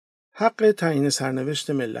حق تعیین سرنوشت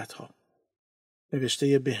ملت‌ها،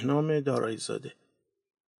 نوشته بهنام دارایی‌زاده.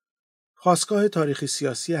 خاستگاه تاریخی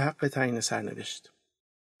سیاسی حق تعیین سرنوشت.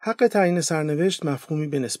 حق تعیین سرنوشت مفهومی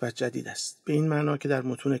به نسبت جدید است، به این معنا که در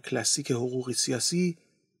متون کلاسیک حقوقی سیاسی،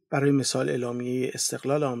 برای مثال اعلامیه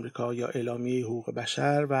استقلال آمریکا یا اعلامیه حقوق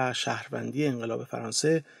بشر و شهروندی انقلاب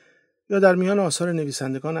فرانسه، یا در میان آثار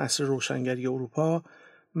نویسندگان عصر روشنگری اروپا،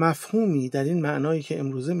 مفهومی در این معنایی که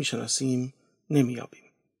امروزه میشناسیم نمیابیم.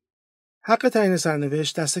 حق تعیین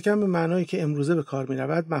سرنوشت دست کم به معنایی که امروزه به کار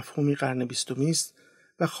میرود مفهومی قرن 20 است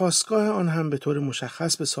و خاستگاه آن هم به طور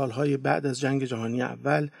مشخص به سالهای بعد از جنگ جهانی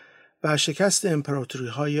اول و شکست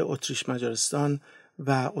امپراتوری‌های اتریش مجارستان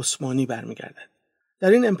و عثمانی برمیگردد. در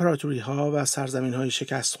این امپراتوری‌ها و سرزمین‌های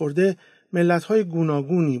شکست خورده، ملت‌های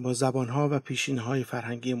گوناگونی با زبان‌ها و پیشینه‌های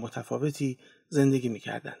فرهنگی متفاوتی زندگی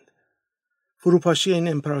می‌کردند. فروپاشی این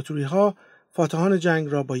امپراتوری‌ها فاتحان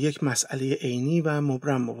جنگ را با یک مسئله عینی و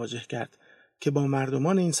مبرم مواجه کرد که با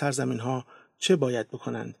مردمان این سرزمین‌ها چه باید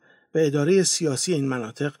بکنند و اداره سیاسی این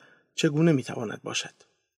مناطق چگونه می‌تواند باشد.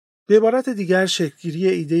 به عبارت دیگر، شکل‌گیری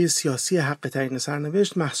ایده سیاسی حق تعیین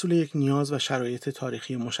سرنوشت محصول یک نیاز و شرایط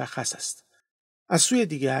تاریخی مشخص است. از سوی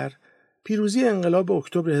دیگر، پیروزی انقلاب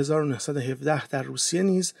اکتبر 1917 در روسیه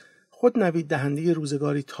نیز خود نوید دهنده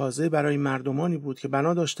روزگاری تازه برای مردمانی بود که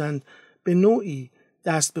بنا داشتند به نوعی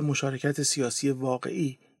دست به مشارکت سیاسی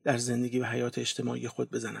واقعی در زندگی و حیات اجتماعی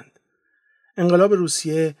خود بزنند. انقلاب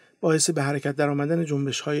روسیه باعث به حرکت درآمدن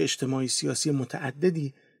جنبش‌های اجتماعی سیاسی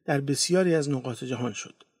متعددی در بسیاری از نقاط جهان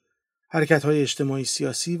شد. حرکت‌های اجتماعی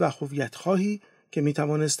سیاسی و هویت‌خواهی که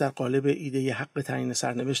می‌توانست در قالب ایده حق تعیین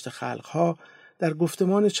سرنوشت خلق‌ها در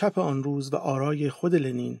گفتمان چپ آن روز و آرای خود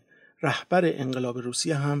لنین، رهبر انقلاب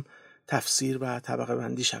روسیه، هم تفسیر و طبقه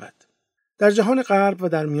بندی شود. در جهان غرب و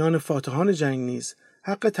در میان فاتحان جنگ نیز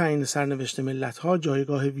حق تعیین سرنوشت ملت‌ها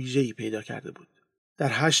جایگاه ویژه‌ای پیدا کرده بود. در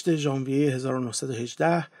 8 ژانویه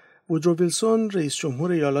 1918 وودرو ویلسون، رئیس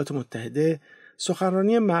جمهور ایالات متحده،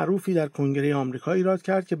 سخنرانی معروفی در کنگره آمریکا ایراد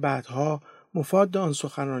کرد که بعدها مفاد آن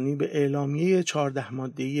سخنرانی به اعلامیه 14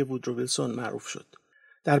 ماده‌ای وودرو ویلسون معروف شد.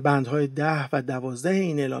 در بندهای 10 و 12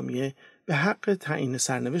 این اعلامیه به حق تعیین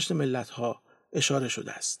سرنوشت ملت‌ها اشاره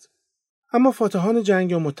شده است. اما فاتحان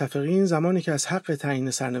جنگ یا متفقین زمانی که از حق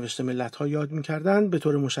تعیین سرنوشت ملت‌ها یاد می‌کردند، به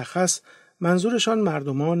طور مشخص منظورشان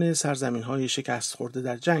مردمان سرزمین‌های شکست خورده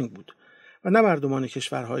در جنگ بود و نه مردمان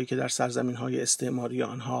کشورهایی که در سرزمین‌های استعماری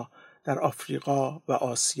آنها در آفریقا و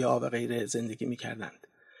آسیا و غیره زندگی می‌کردند.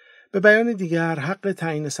 به بیان دیگر، حق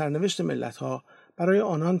تعیین سرنوشت ملت‌ها برای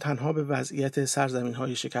آنان تنها به وضعیت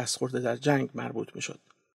سرزمین‌های شکست خورده در جنگ مربوط می‌شد.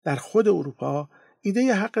 در خود اروپا،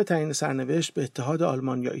 ایده حق تعیین سرنوشت به اتحاد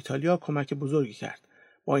آلمان یا ایتالیا کمک بزرگی کرد.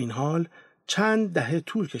 با این حال، چند دهه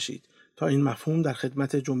طول کشید تا این مفهوم در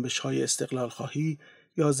خدمت جنبش‌های استقلال خواهی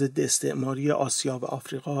یا ضد استعماری آسیا و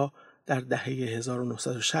آفریقا در دهه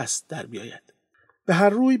 1960 در بیاید. به هر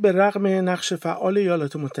روی، به رغم نقش فعال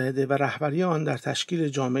ایالات متحده و رهبری آن در تشکیل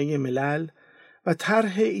جامعه ملل و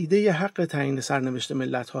طرح ایده حق تعیین سرنوشت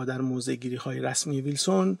ملت‌ها در موضع‌گیری‌های رسمی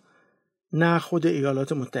ویلسون، نه خود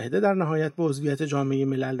ایالات متحده در نهایت به عضویت جامعه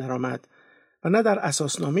ملل درآمد و نه در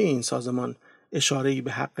اساسنامه این سازمان اشاره‌ای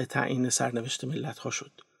به حق تعیین سرنوشت ملت‌ها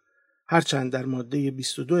شد. هرچند در ماده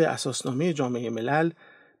 22 اساسنامه جامعه ملل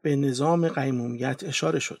به نظام قیمومیت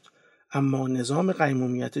اشاره شد، اما نظام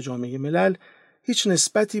قیمومیت جامعه ملل هیچ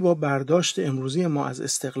نسبتی با برداشت امروزی ما از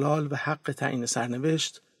استقلال و حق تعیین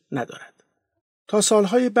سرنوشت ندارد. تا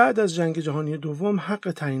سالهای بعد از جنگ جهانی دوم،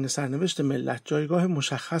 حق تعیین سرنوشت ملت جایگاه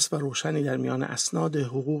مشخص و روشنی در میان اسناد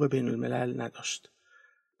حقوق بین الملل نداشت.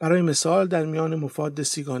 برای مثال، در میان مفاد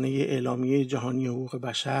 30گانه اعلامیه جهانی حقوق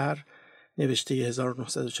بشر نوشته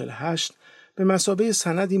 1948 به مثابه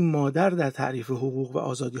سندی مادر در تعریف حقوق و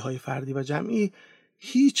آزادی‌های فردی و جمعی،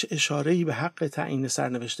 هیچ اشاره‌ای به حق تعیین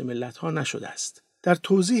سرنوشت ملت‌ها نشده است. در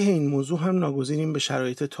توضیح این موضوع هم ناگزیریم به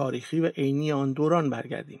شرایط تاریخی و عینی آن دوران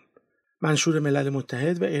برگردیم. منشور ملل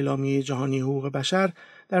متحد و اعلامیه جهانی حقوق بشر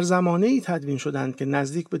در زمانه‌ای تدوین شدند که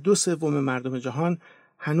نزدیک به 2/3 مردم جهان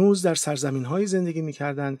هنوز در سرزمین‌هایی زندگی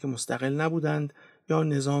می‌کردند که مستقل نبودند یا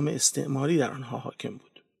نظام استعماری در آنها حاکم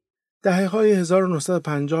بود. دهه‌های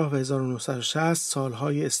 1950 و 1960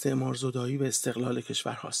 سالهای استعمارزدایی و استقلال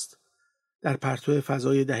کشورهاست. در پرتو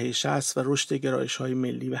فضای دهه 60 و رشد گرایش‌های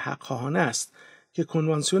ملی و حق‌خواهانه است که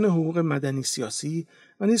کنوانسیون حقوق مدنی سیاسی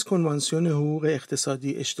و نیز کنوانسیون حقوق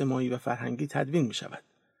اقتصادی، اجتماعی و فرهنگی تدوین می شود.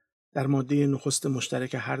 در ماده نخست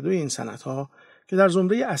مشترک هر دوی این سندها که در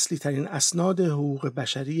زمره اصلی ترین اسناد حقوق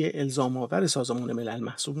بشری الزام آور سازمان ملل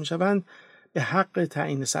محسوب می شوند، به حق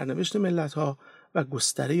تعیین سرنوشت ملت‌ها و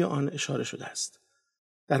گستره آن اشاره شده است.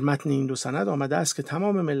 در متن این دو سند آمده است که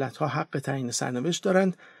تمام ملت‌ها حق تعیین سرنوشت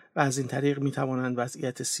دارند و از این طریق می توانند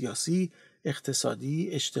وضعیت سیاسی، اقتصادی،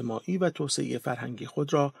 اجتماعی و توسعه فرهنگی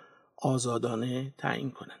خود را آزادانه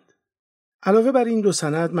تعیین کنند. علاوه بر این دو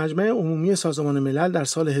سند، مجمع عمومی سازمان ملل در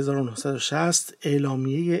سال 1960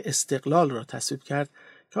 اعلامیه استقلال را تصویب کرد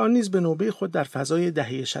که آن نیز به نوبه خود در فضای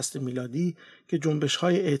دهه 60 میلادی که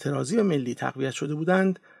جنبش‌های اعتراضی و ملی تقویت شده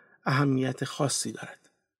بودند، اهمیت خاصی دارد.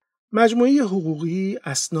 مجموعه حقوقی،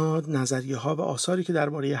 اسناد، نظریه‌ها و آثاری که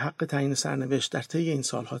درباره حق تعیین سرنوشت در طی این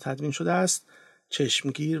سالها تدوین شده است،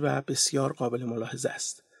 چشمگیر و بسیار قابل ملاحظه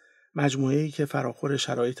است. مجموعه‌ای که فراخور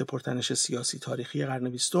شرایط پرتنش سیاسی تاریخی قرن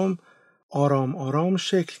 20 آرام آرام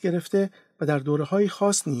شکل گرفته و در دوره‌های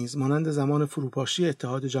خاص نیز مانند زمان فروپاشی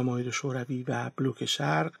اتحاد جماهیر شوروی و بلوک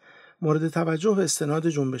شرق مورد توجه و استناد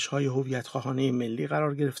جنبش‌های هویت‌خواهانه ملی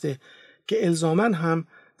قرار گرفته که الزاماً هم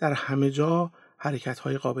در همه جا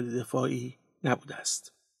حرکت‌های قابل دفاعی نبوده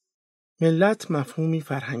است. ملت مفهومی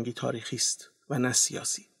فرهنگی تاریخی است و نه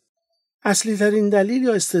سیاسی. اصلی ترین دلیل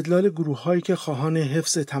یا استدلال گروه‌هایی که خواهان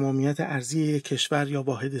حفظ تمامیت ارضی یک کشور یا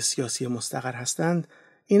واحد سیاسی مستقر هستند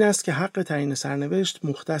این است که حق تعیین سرنوشت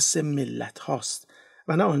مختص ملت هاست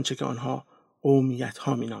و نه آنچه که آنها قومیت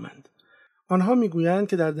ها می نامند. آنها می گویند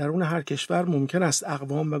که در درون هر کشور ممکن است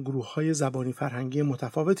اقوام و گروه های زبانی فرهنگی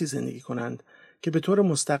متفاوتی زندگی کنند که به طور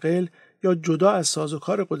مستقل یا جدا از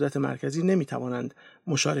سازوکار قدرت مرکزی نمی توانند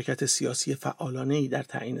مشارکت سیاسی فعالانه‌ای در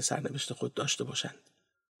تعیین سرنوشت خود داشته باشند.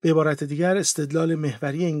 به عبارت دیگر استدلال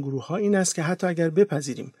محوری این گروه ها این است که حتی اگر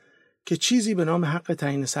بپذیریم که چیزی به نام حق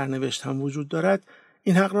تعیین سرنوشت هم وجود دارد،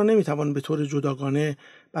 این حق را نمیتوان به طور جداگانه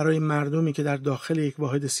برای مردمی که در داخل یک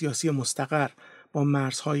واحد سیاسی مستقر با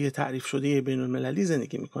مرزهای تعریف شده بین المللی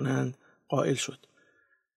زندگی میکنند قائل شد.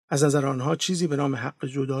 از نظر آنها چیزی به نام حق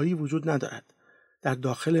جدایی وجود ندارد. در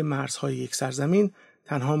داخل مرزهای یک سرزمین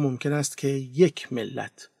تنها ممکن است که یک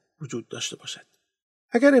ملت وجود داشته باشد.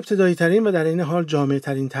 اگر ابتدایی ترین و در این حال جامع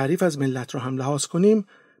ترین تعریف از ملت را هم لحاظ کنیم،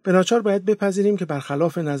 به ناچار باید بپذیریم که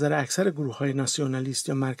برخلاف نظر اکثر گروه‌های ناسیونالیست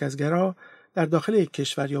یا مرکزگرا، در داخل یک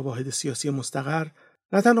کشور یا واحد سیاسی مستقر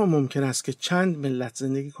نه تنها ممکن است که چند ملت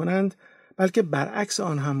زندگی کنند، بلکه برعکس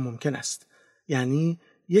آن هم ممکن است، یعنی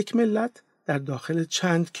یک ملت در داخل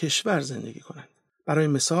چند کشور زندگی کنند. برای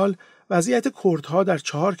مثال، وضعیت کردها در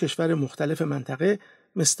 4 کشور مختلف منطقه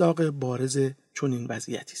مصداق بارز چنین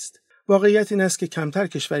وضعیتی است. واقعیت این است که کمتر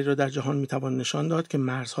کشوری را در جهان میتوان نشان داد که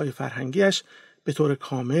مرزهای فرهنگیش به طور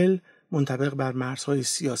کامل منطبق بر مرزهای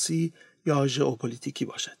سیاسی یا ژئوپلیتیکی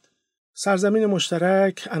باشد. سرزمین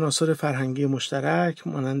مشترک، عناصر فرهنگی مشترک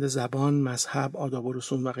مانند زبان، مذهب، آداب و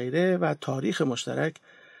رسوم و غیره و تاریخ مشترک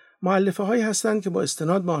مؤلفه هایی هستند که با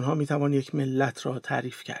استناد به آنها میتوان یک ملت را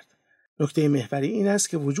تعریف کرد. نکته محوری این است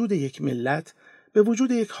که وجود یک ملت به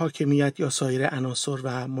وجود یک حاکمیت یا سایر عناصر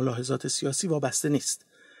و ملاحظات سیاسی وابسته نیست.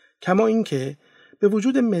 کما اینکه به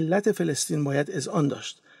وجود ملت فلسطین باید اذعان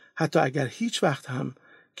داشت، حتی اگر هیچ وقت هم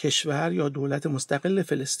کشور یا دولت مستقل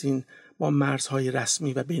فلسطین با مرزهای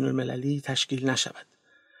رسمی و بین المللی تشکیل نشود.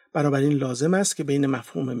 بنابراین لازم است که بین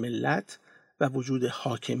مفهوم ملت و وجود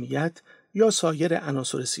حاکمیت یا سایر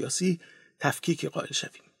عناصر سیاسی تفکیکی قائل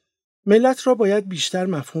شویم. ملت را باید بیشتر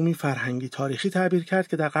مفهومی فرهنگی تاریخی تعبیر کرد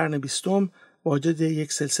که در قرن 20 واجد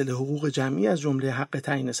یک سلسله حقوق جمعی از جمله حق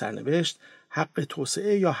تعیین سرنوشت، حق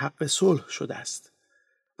توسعه یا حق صلح شده است.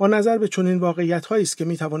 با نظر به چنین واقعیت‌هایی است که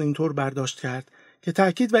می‌توان اینطور برداشت کرد که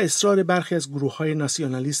تأکید و اصرار برخی از گروه‌های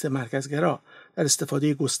ناسیونالیست مرکزگرا در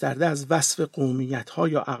استفاده گسترده از وصف قومیت‌ها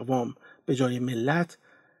یا اقوام به جای ملت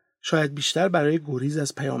شاید بیشتر برای گریز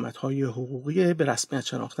از پیامدهای حقوقی به رسمیت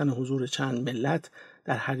شناختن حضور چند ملت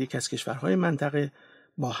در هر یک از کشورهای منطقه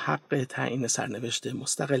با حق تعیین سرنوشت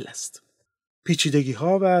مستقل است.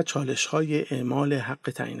 پیچیدگی‌ها و چالش‌های اعمال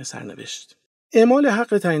حق تعیین سرنوشت. اعمال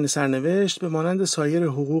حق تعیین سرنوشت به مانند سایر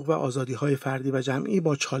حقوق و آزادی‌های فردی و جمعی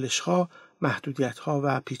با چالش‌ها، محدودیت‌ها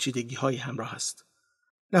و پیچیدگی‌های همراه است.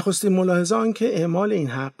 نخستین ملاحظه آن که اعمال این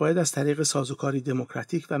حق باید از طریق سازوکاری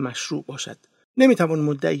دموکراتیک و مشروع باشد. نمی‌توان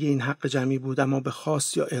مدعی این حق جمعی بود اما به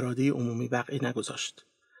خواست یا اراده عمومی وقعی نگذاشت.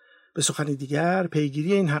 به سخن دیگر،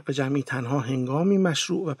 پیگیری این حق جمعی تنها هنگامی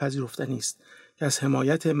مشروع و پذیرفتنی است که از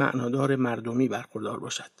حمایت معنادار مردمی برخوردار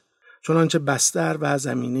باشد. چنانچه بستر و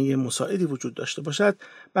زمینه مساعدی وجود داشته باشد،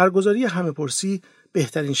 برگزاری همه‌پرسی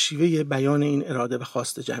بهترین شیوه بیان این اراده و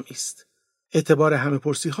خواست جمعی است. اعتبار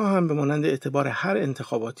همه‌پرسی‌ها هم به مانند اعتبار هر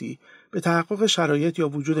انتخاباتی به تحقق شرایط یا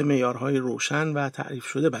وجود معیارهای روشن و تعریف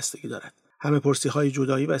شده بستگی دارد. همه‌پرسی‌های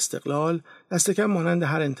جدایی و استقلال دست کم مانند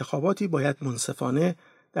هر انتخاباتی باید منصفانه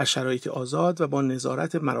در شرایط آزاد و با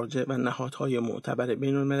نظارت مراجع و نهادهای معتبر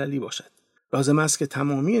بین‌المللی باشد. لازم است که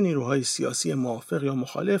تمامی نیروهای سیاسی موافق یا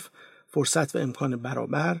مخالف فرصت و امکان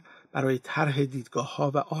برابر برای طرح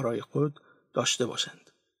دیدگاه‌ها و آرای خود داشته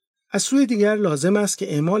باشند. از سوی دیگر لازم است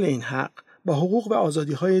که اعمال این حق با حقوق و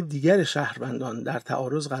آزادی‌های دیگر شهروندان در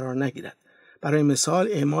تعارض قرار نگیرد. برای مثال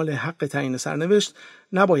اعمال حق تعیین سرنوشت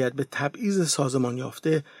نباید به تبعیض سازمان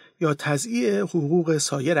یافته یا تضییع حقوق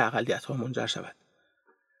سایر اقلیت‌ها منجر شود.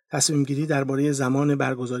 تصمیم گیری درباره زمان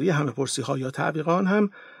برگزاری همه‌پرسی‌ها یا تعویق آن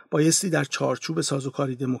هم بایستی در چارچوب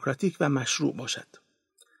سازوکاری دموکراتیک و مشروع باشد.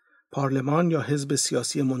 پارلمان یا حزب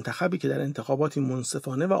سیاسی منتخبی که در انتخاباتی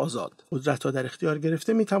منصفانه و آزاد قدرت را در اختیار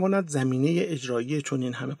گرفته می‌تواند زمینه اجرایی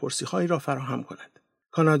چنین همه‌پرسی‌هایی را فراهم کند.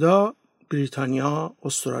 کانادا، بریتانیا،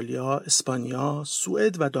 استرالیا، اسپانیا،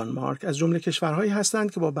 سوئد و دانمارک از جمله کشورهایی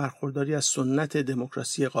هستند که با برخورداری از سنت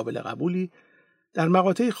دموکراسی قابل قبولی در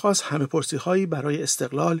مقاطع خاص همه‌پرسی‌هایی برای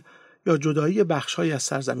استقلال یا جدایی بخش‌هایی از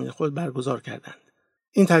سرزمین خود برگزار کردند.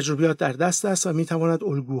 این تجربیات در دست است و می‌تواند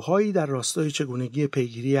الگوهایی در راستای چگونگی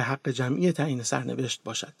پیگیری حق جمعی تعیین سرنوشت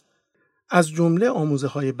باشد. از جمله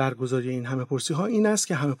آموزه‌های برگزاری این همه‌پرسی‌ها این است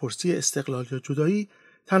که همه‌پرسی استقلال یا جدایی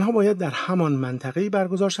تنها باید در همان منطقه‌ای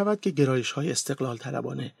برگزار شود که گرایش‌های استقلال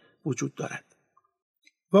طلبانه وجود دارد.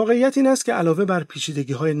 واقعیت این است که علاوه بر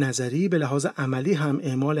پیچیدگی‌های نظری به لحاظ عملی هم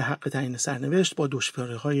اعمال حق تعیین سرنوشت با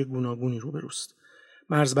دشواری‌های گوناگونی روبروست.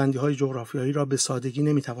 مرزبندی‌های جغرافیایی را به سادگی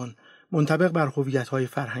نمی‌توان منطبق بر هویت‌های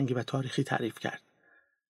فرهنگی و تاریخی تعریف کرد.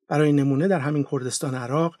 برای نمونه در همین کردستان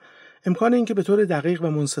عراق امکان اینکه به طور دقیق و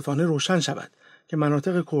منصفانه روشن شود که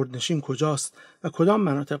مناطق کردنشین کجاست و کدام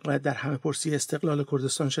مناطق باید در همه‌پرسی استقلال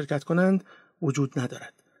کردستان شرکت کنند وجود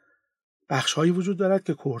ندارد. بخش‌هایی وجود دارد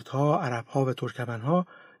که کردها، عرب‌ها و ترکمن‌ها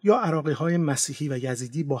یا عراقی‌های مسیحی و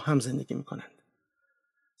یزیدی با هم زندگی می‌کنند.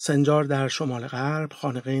 سنجار در شمال غرب،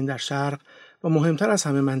 خانقین در شرق و مهمتر از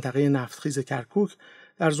همه منطقه نفتخیز کرکوک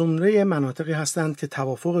در زمره مناطقی هستند که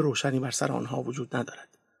توافق روشنی بر سر آنها وجود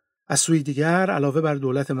ندارد. از سوی دیگر علاوه بر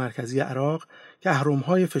دولت مرکزی عراق که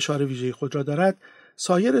اهرم‌های فشار ویژه‌ای خود را دارد،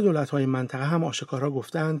 سایر دولت‌های منطقه هم آشکارا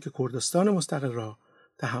گفتند که کردستان مستقل را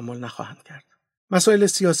تحمل نخواهند کرد. مسائل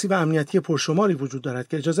سیاسی و امنیتی پرشماری وجود دارد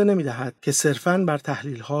که اجازه نمی‌دهد که صرفاً بر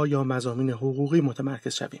تحلیل‌ها یا مضامین حقوقی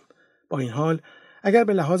متمرکز شویم. با این حال اگر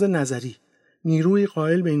به لحاظ نظری نیروی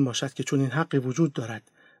قائل به این باشد که چنین حقی وجود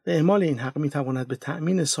دارد و اعمال این حق می‌تواند به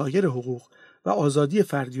تأمین سایر حقوق و آزادی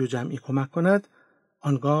فردی و جمعی کمک کند،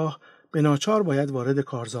 آنگاه به ناچار باید وارد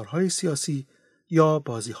کارزارهای سیاسی یا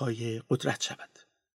بازی‌های قدرت شود.